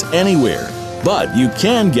stores anywhere, but you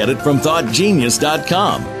can get it from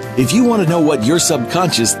ThoughtGenius.com. If you want to know what your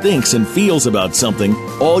subconscious thinks and feels about something,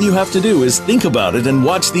 all you have to do is think about it and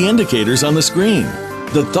watch the indicators on the screen.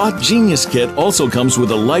 The Thought Genius Kit also comes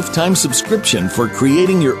with a lifetime subscription for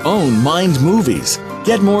creating your own mind movies.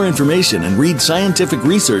 Get more information and read scientific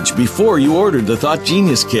research before you order the Thought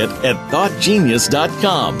Genius Kit at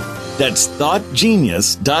ThoughtGenius.com. That's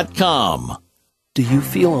ThoughtGenius.com. Do you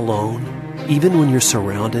feel alone, even when you're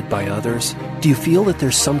surrounded by others? Do you feel that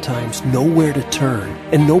there's sometimes nowhere to turn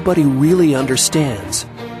and nobody really understands?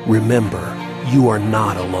 Remember, you are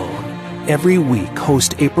not alone. Every week,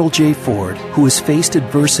 host April J. Ford, who has faced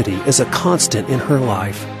adversity as a constant in her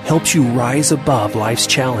life, helps you rise above life's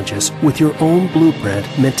challenges with your own blueprint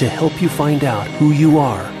meant to help you find out who you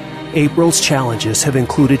are. April's challenges have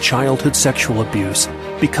included childhood sexual abuse,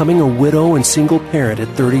 becoming a widow and single parent at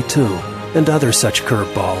 32, and other such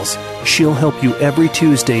curveballs. She'll help you every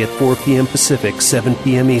Tuesday at 4 p.m. Pacific, 7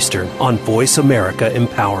 p.m. Eastern on Voice America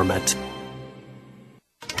Empowerment.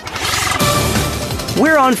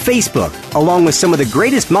 We're on Facebook, along with some of the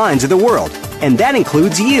greatest minds of the world, and that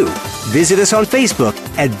includes you. Visit us on Facebook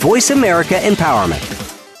at Voice America Empowerment.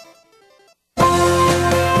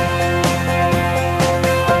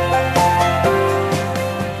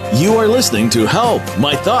 You are listening to Help,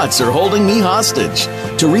 My Thoughts Are Holding Me Hostage.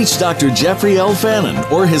 To reach Dr. Jeffrey L. Fannin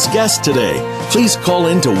or his guest today, please call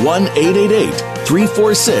in to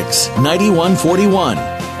 1-888-346-9141.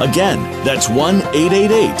 Again, that's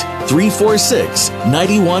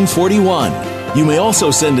 1-888-346-9141. You may also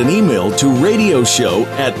send an email to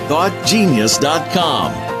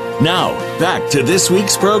radioshow@thoughtgenius.com. Now, back to this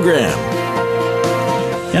week's program.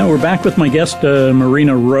 Yeah, we're back with my guest,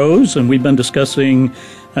 Marina Rose, and we've been discussing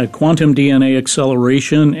quantum DNA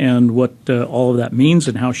acceleration and what all of that means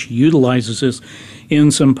and how she utilizes this in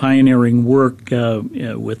some pioneering work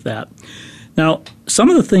with that. Now, some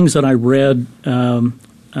of the things that I read from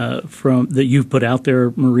that you've put out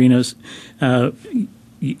there, Marina,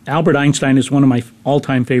 Albert Einstein is one of my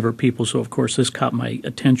all-time favorite people, so of course this caught my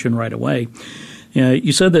attention right away.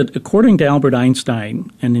 You said that according to Albert Einstein,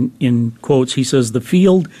 and in quotes, he says the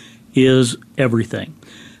field is everything.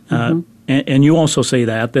 And you also say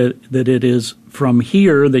that it is from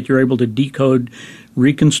here that you're able to decode,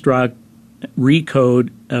 recode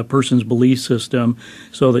a person's belief system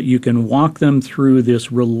so that you can walk them through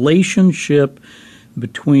this relationship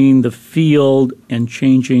between the field and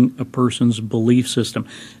changing a person's belief system.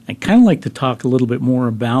 I'd kind of like to talk a little bit more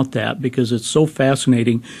about that because it's so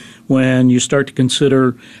fascinating when you start to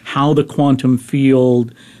consider how the quantum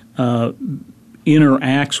field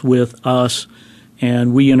interacts with us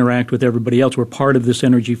and we interact with everybody else. We're part of this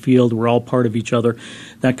energy field. We're all part of each other,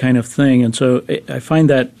 that kind of thing. And so I find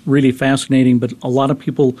that really fascinating, but a lot of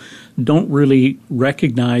people don't really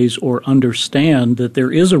recognize or understand that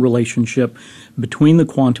there is a relationship between the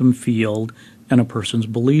quantum field and a person's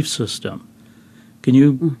belief system. Can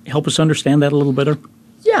you help us understand that a little better?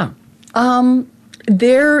 Yeah.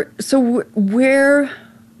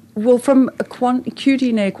 Well, from a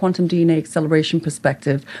QDNA, quantum DNA acceleration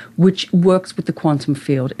perspective, which works with the quantum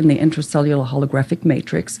field in the intracellular holographic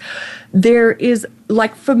matrix, there is,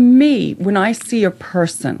 like for me, when I see a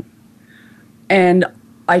person and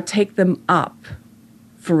I take them up,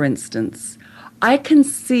 for instance, I can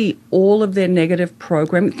see all of their negative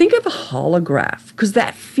programming. Think of a holograph, because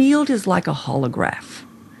that field is like a holograph.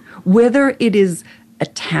 Whether it is a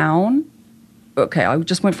town, okay, I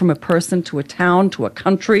just went from a person to a town to a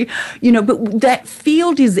country, but that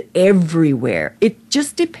field is everywhere. It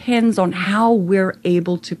just depends on how we're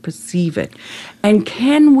able to perceive it. And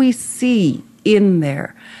can we see in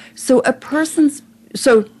there? So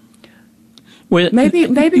maybe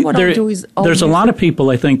what I'll do is... There's a lot of people,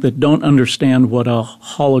 I think, that don't understand what a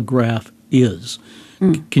holograph is.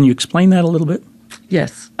 Can you explain that a little bit?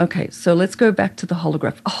 Yes. Okay. So let's go back to the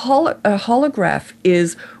holograph. A holograph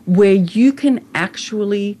is where you can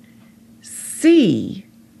actually see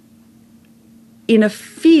in a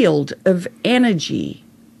field of energy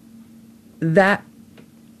that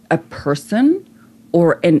a person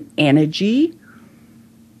or an energy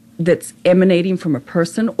that's emanating from a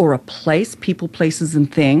person or a place, people, places,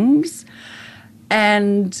 and things.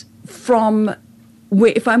 And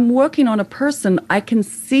if I'm working on a person, I can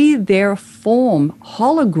see their form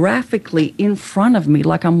holographically in front of me,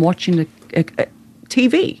 like I'm watching a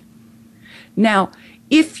TV. Now,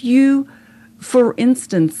 for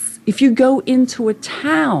instance, if you go into a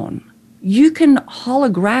town, you can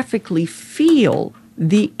holographically feel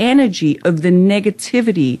the energy of the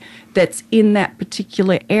negativity that's in that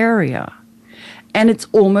particular area. And it's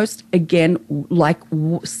almost, again, like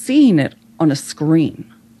seeing it on a screen.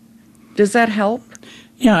 Does that help?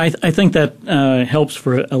 Yeah, I think that helps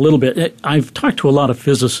for a little bit. I've talked to a lot of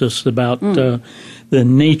physicists about the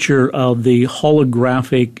nature of the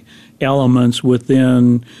holographic elements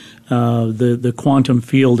within the quantum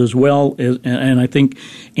field as well. And I think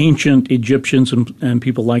ancient Egyptians and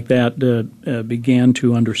people like that began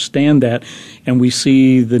to understand that, and we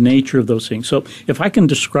see the nature of those things. So if I can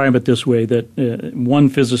describe it this way, that one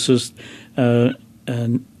physicist,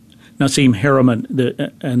 Nassim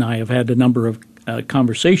Haramein, and I have had a number of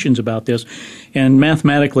conversations about this, and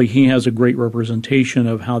mathematically he has a great representation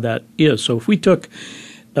of how that is. So if we took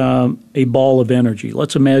a ball of energy,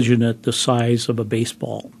 let's imagine it the size of a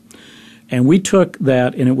baseball, and we took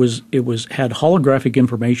that, and it had holographic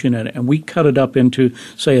information in it, and we cut it up into,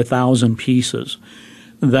 say, 1,000 pieces,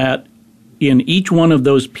 that in each one of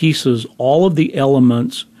those pieces, all of the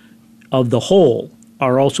elements of the whole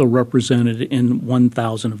are also represented in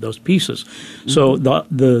 1,000 of those pieces. Mm-hmm. So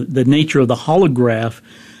the nature of the holograph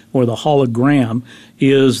or the hologram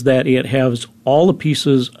is that it has all the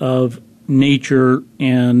pieces of nature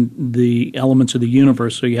and the elements of the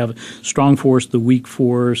universe. So you have strong force, the weak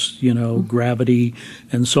force, gravity,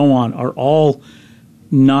 and so on, are all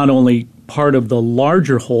not only part of the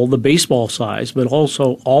larger whole, the baseball size, but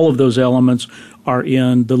also all of those elements are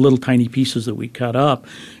in the little tiny pieces that we cut up.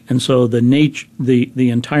 And so the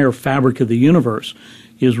entire fabric of the universe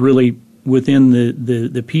is really within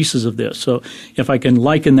the pieces of this. So if I can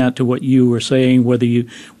liken that to what you were saying, whether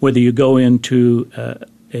you go into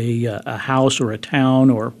a house or a town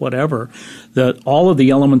or whatever, that all of the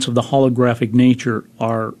elements of the holographic nature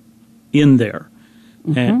are in there.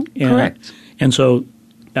 Mm-hmm. Correct. And so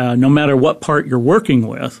no matter what part you're working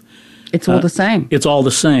with, it's all the same. It's all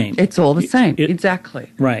the same. It's all the same.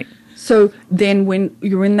 Exactly. Right. So then when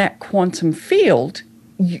you're in that quantum field,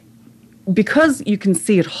 because you can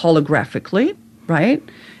see it holographically, right?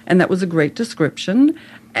 And that was a great description.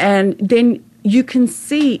 And then you can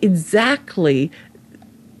see exactly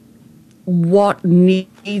what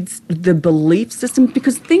needs the belief system,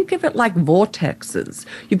 because think of it like vortexes.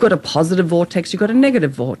 You've got a positive vortex, you've got a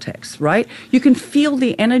negative vortex, right? You can feel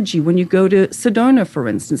the energy when you go to Sedona, for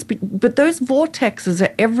instance, but those vortexes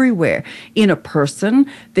are everywhere. In a person,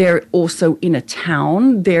 they're also in a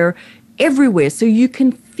town, they're everywhere. So you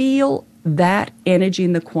can feel that energy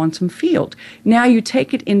in the quantum field. Now you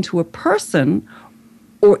take it into a person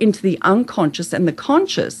or into the unconscious and the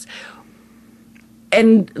conscious.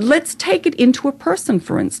 And let's take it into a person,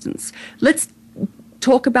 for instance. Let's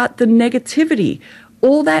talk about the negativity.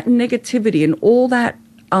 All that negativity and all that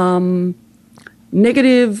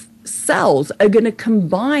negative cells are going to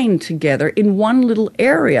combine together in one little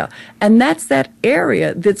area. And that's that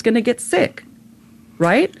area that's going to get sick,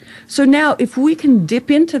 right? So now if we can dip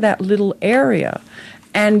into that little area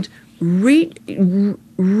and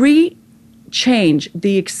change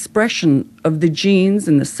the expression of the genes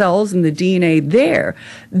and the cells and the DNA there,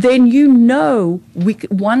 then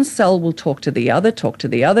one cell will talk to the other, talk to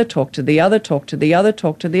the other, talk to the other, talk to the other,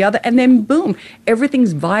 talk to the other, and then boom,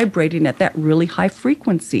 everything's vibrating at that really high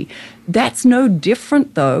frequency. That's no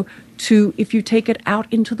different, though, to if you take it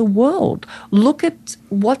out into the world. Look at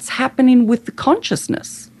what's happening with the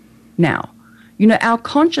consciousness now. Our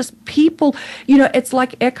conscious people, it's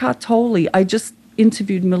like Eckhart Tolle. I just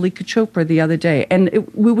interviewed Malika Chopra the other day, and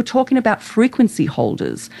we were talking about frequency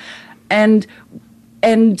holders, and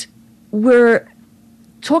we're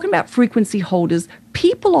talking about frequency holders,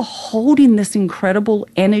 people are holding this incredible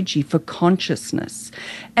energy for consciousness.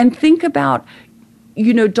 And think about,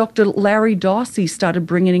 Dr. Larry Darcy started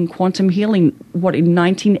bringing in quantum healing, in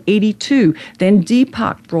 1982. Then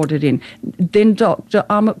Deepak brought it in. Then Dr.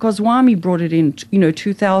 Amit Goswami brought it in,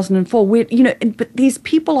 2004. But these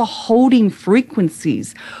people are holding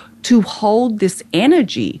frequencies to hold this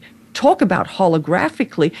energy. Talk about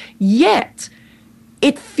holographically. Yet,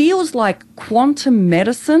 it feels like quantum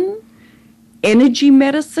medicine, energy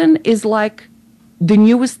medicine, is like the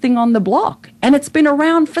newest thing on the block, and it's been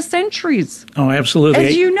around for centuries. Oh, absolutely.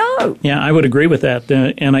 As you know. Yeah, I would agree with that.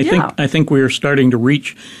 And I think we're starting to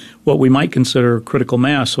reach what we might consider critical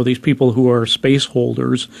mass. So these people who are space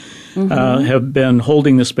holders have been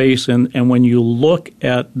holding the space, and when you look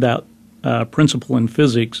at that principle in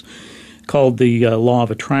physics called the law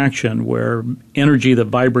of attraction, where energy that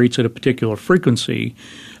vibrates at a particular frequency,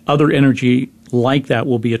 other energy like that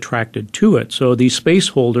will be attracted to it. So these space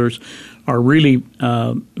holders are really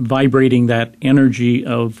vibrating that energy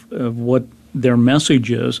of what their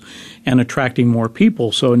message is and attracting more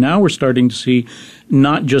people. So now we're starting to see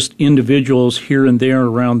not just individuals here and there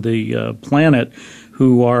around the planet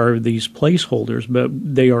who are these placeholders, but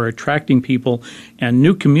they are attracting people, and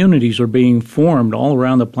new communities are being formed all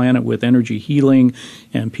around the planet with energy healing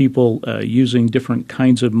and people using different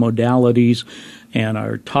kinds of modalities and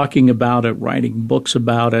are talking about it, writing books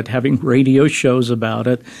about it, having radio shows about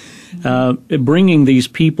it, bringing these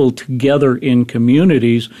people together in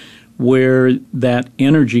communities where that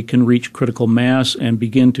energy can reach critical mass and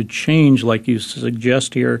begin to change, like you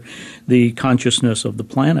suggest here, the consciousness of the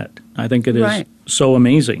planet. I think it is so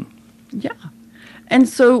amazing. Yeah. And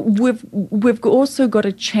so we've also got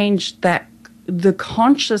to change the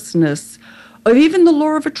consciousness of even the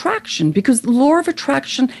law of attraction, because the law of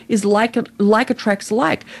attraction is like attracts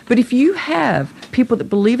like. But if you have people that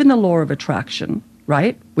believe in the law of attraction,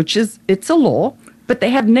 right, it's a law, but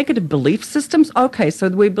they have negative belief systems. Okay, so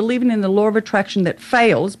we're believing in the law of attraction that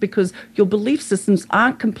fails because your belief systems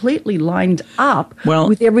aren't completely lined up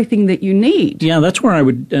with everything that you need. Yeah, that's where I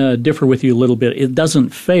would differ with you a little bit. It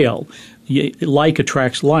doesn't fail. Like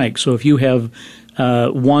attracts like. So if you have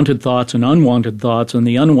wanted thoughts and unwanted thoughts, and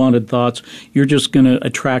the unwanted thoughts, you're just going to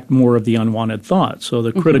attract more of the unwanted thoughts. So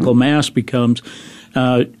the critical mass becomes,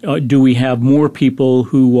 do we have more people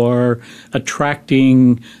who are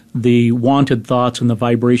attracting the wanted thoughts and the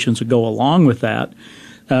vibrations that go along with that,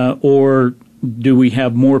 or do we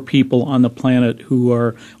have more people on the planet who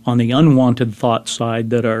are on the unwanted thought side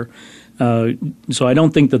that are so I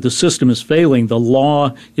don't think that the system is failing. The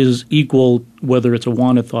law is equal whether it's a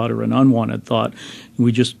wanted thought or an unwanted thought.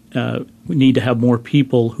 We just we need to have more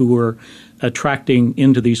people who are attracting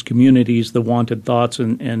into these communities the wanted thoughts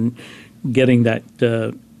and getting that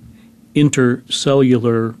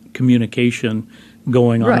intercellular communication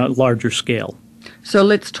going on a larger scale. So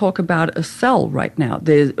let's talk about a cell right now.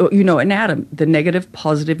 There's, an atom, the negative,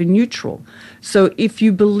 positive, and neutral. So if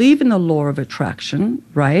you believe in the law of attraction,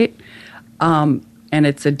 right, and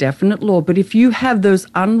it's a definite law, but if you have those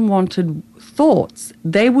unwanted thoughts,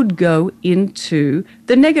 they would go into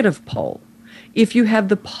the negative pole. If you have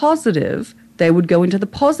the positive, they would go into the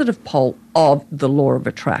positive pole of the law of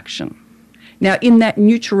attraction. Now, in that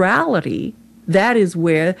neutrality, that is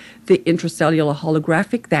where the intracellular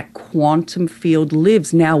holographic, that quantum field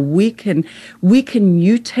lives. Now we can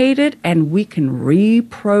mutate it and we can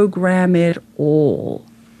reprogram it all.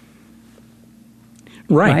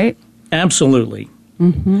 Right? Absolutely.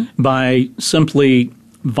 By simply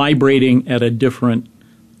vibrating at a different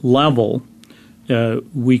level,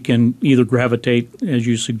 we can either gravitate, as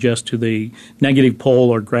you suggest, to the negative pole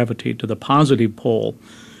or gravitate to the positive pole.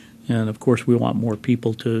 And, of course, we want more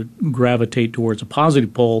people to gravitate towards a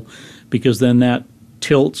positive pole because then that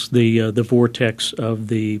tilts the vortex of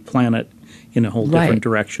the planet in a whole different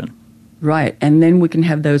direction. Right. And then we can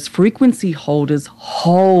have those frequency holders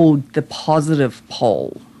hold the positive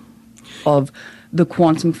pole of the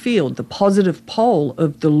quantum field, the positive pole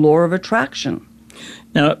of the law of attraction.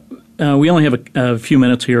 Now, we only have a few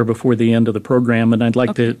minutes here before the end of the program, and I'd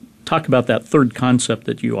like to talk about that third concept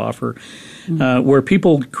that you offer, where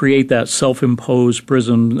people create that self-imposed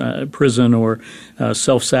prison or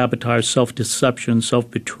self-sabotage, self-deception,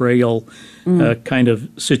 self-betrayal kind of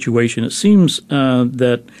situation. It seems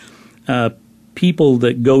that people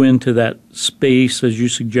that go into that space, as you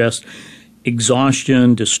suggest,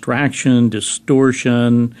 exhaustion, distraction,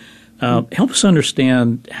 distortion, help us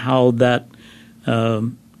understand how that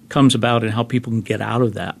comes about and how people can get out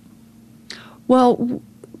of that. Well,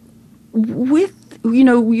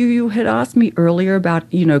 you had asked me earlier about,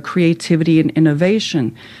 creativity and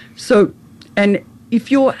innovation. So, and if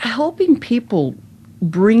you're helping people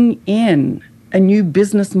bring in a new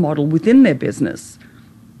business model within their business,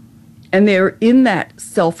 and they're in that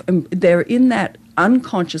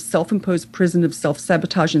unconscious self-imposed prison of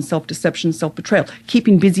self-sabotage and self-deception, self-betrayal,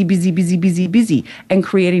 keeping busy, and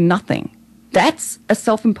creating nothing. That's a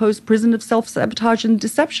self-imposed prison of self-sabotage and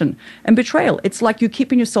deception and betrayal. It's like you're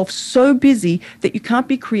keeping yourself so busy that you can't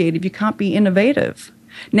be creative, you can't be innovative.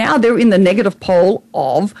 Now they're in the negative pole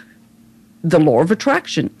of the law of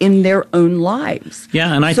attraction in their own lives.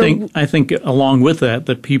 Yeah, and I think along with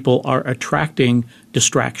that people are attracting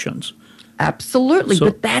distractions. Absolutely,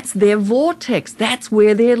 but that's their vortex. That's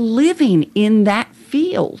where they're living, in that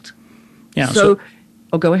field. Yeah. So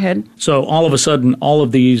go ahead. So all of a sudden, all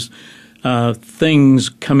of these things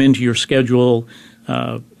come into your schedule,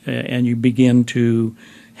 and you begin to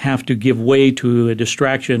have to give way to a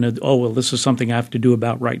distraction. This is something I have to do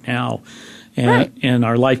about right now. And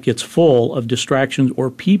our life gets full of distractions or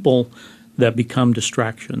people that become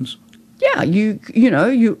distractions. Yeah, you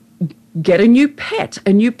get a new pet,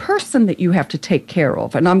 a new person that you have to take care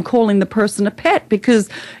of. And I'm calling the person a pet because,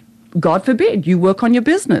 God forbid, you work on your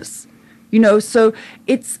business. So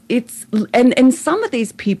it's and some of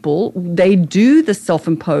these people, they do the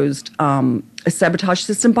self-imposed sabotage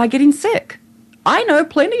system by getting sick. I know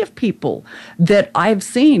plenty of people that I've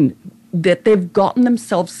seen that they've gotten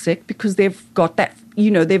themselves sick because they've got that,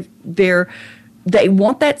 they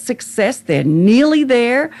want that success. They're nearly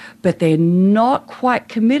there, but they're not quite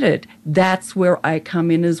committed. That's where I come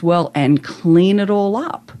in as well and clean it all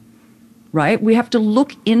up, right? We have to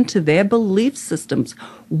look into their belief systems.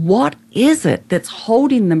 What is it that's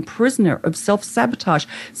holding them prisoner of self-sabotage,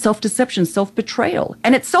 self-deception, self-betrayal?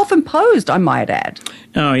 And it's self-imposed, I might add.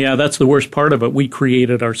 Oh, yeah, that's the worst part of it. We create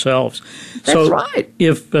it ourselves. That's right.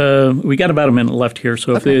 If we got about a minute left here,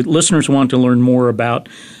 so if the listeners want to learn more about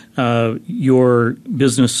your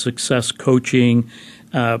business success coaching,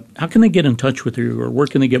 how can they get in touch with you, or where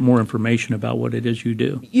can they get more information about what it is you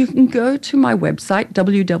do? You can go to my website,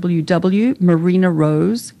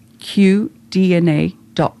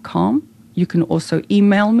 www.marinaroseqdna.com. You can also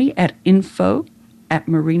email me at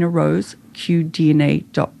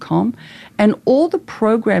info@marinaroseqdna.com. And all the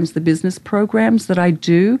programs, the business programs that I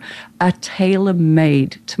do, are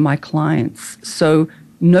tailor-made to my clients. So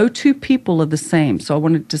no two people are the same. So I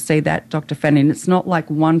wanted to say that, Dr. Fanning. It's not like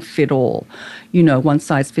one fit all, one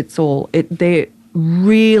size fits all. They're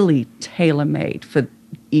really tailor-made for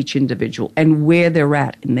each individual and where they're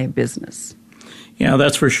at in their business. Yeah,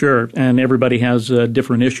 that's for sure. And everybody has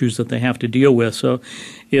different issues that they have to deal with. So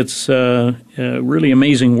it's really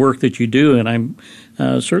amazing work that you do. And I'm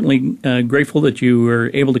certainly grateful that you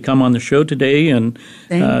were able to come on the show today and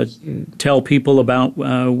tell people about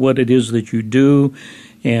what it is that you do.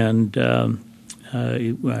 And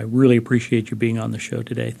I really appreciate you being on the show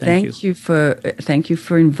today. Thank you. Thank you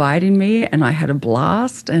for inviting me, and I had a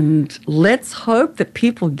blast. And let's hope that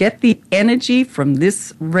people get the energy from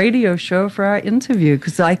this radio show for our interview,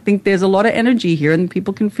 because I think there's a lot of energy here, and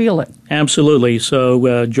people can feel it. Absolutely.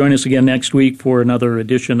 So join us again next week for another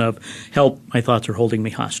edition of Help, My Thoughts Are Holding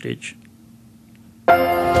Me Hostage.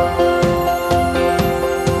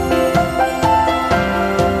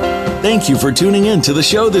 Thank you for tuning in to the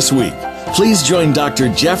show this week. Please join Dr.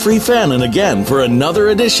 Jeffrey Fannin again for another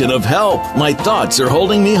edition of Help, My Thoughts Are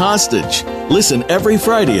Holding Me Hostage. Listen every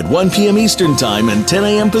Friday at 1 p.m. Eastern Time and 10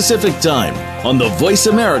 a.m. Pacific Time on the Voice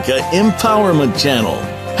America Empowerment Channel.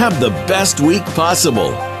 Have the best week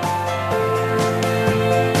possible.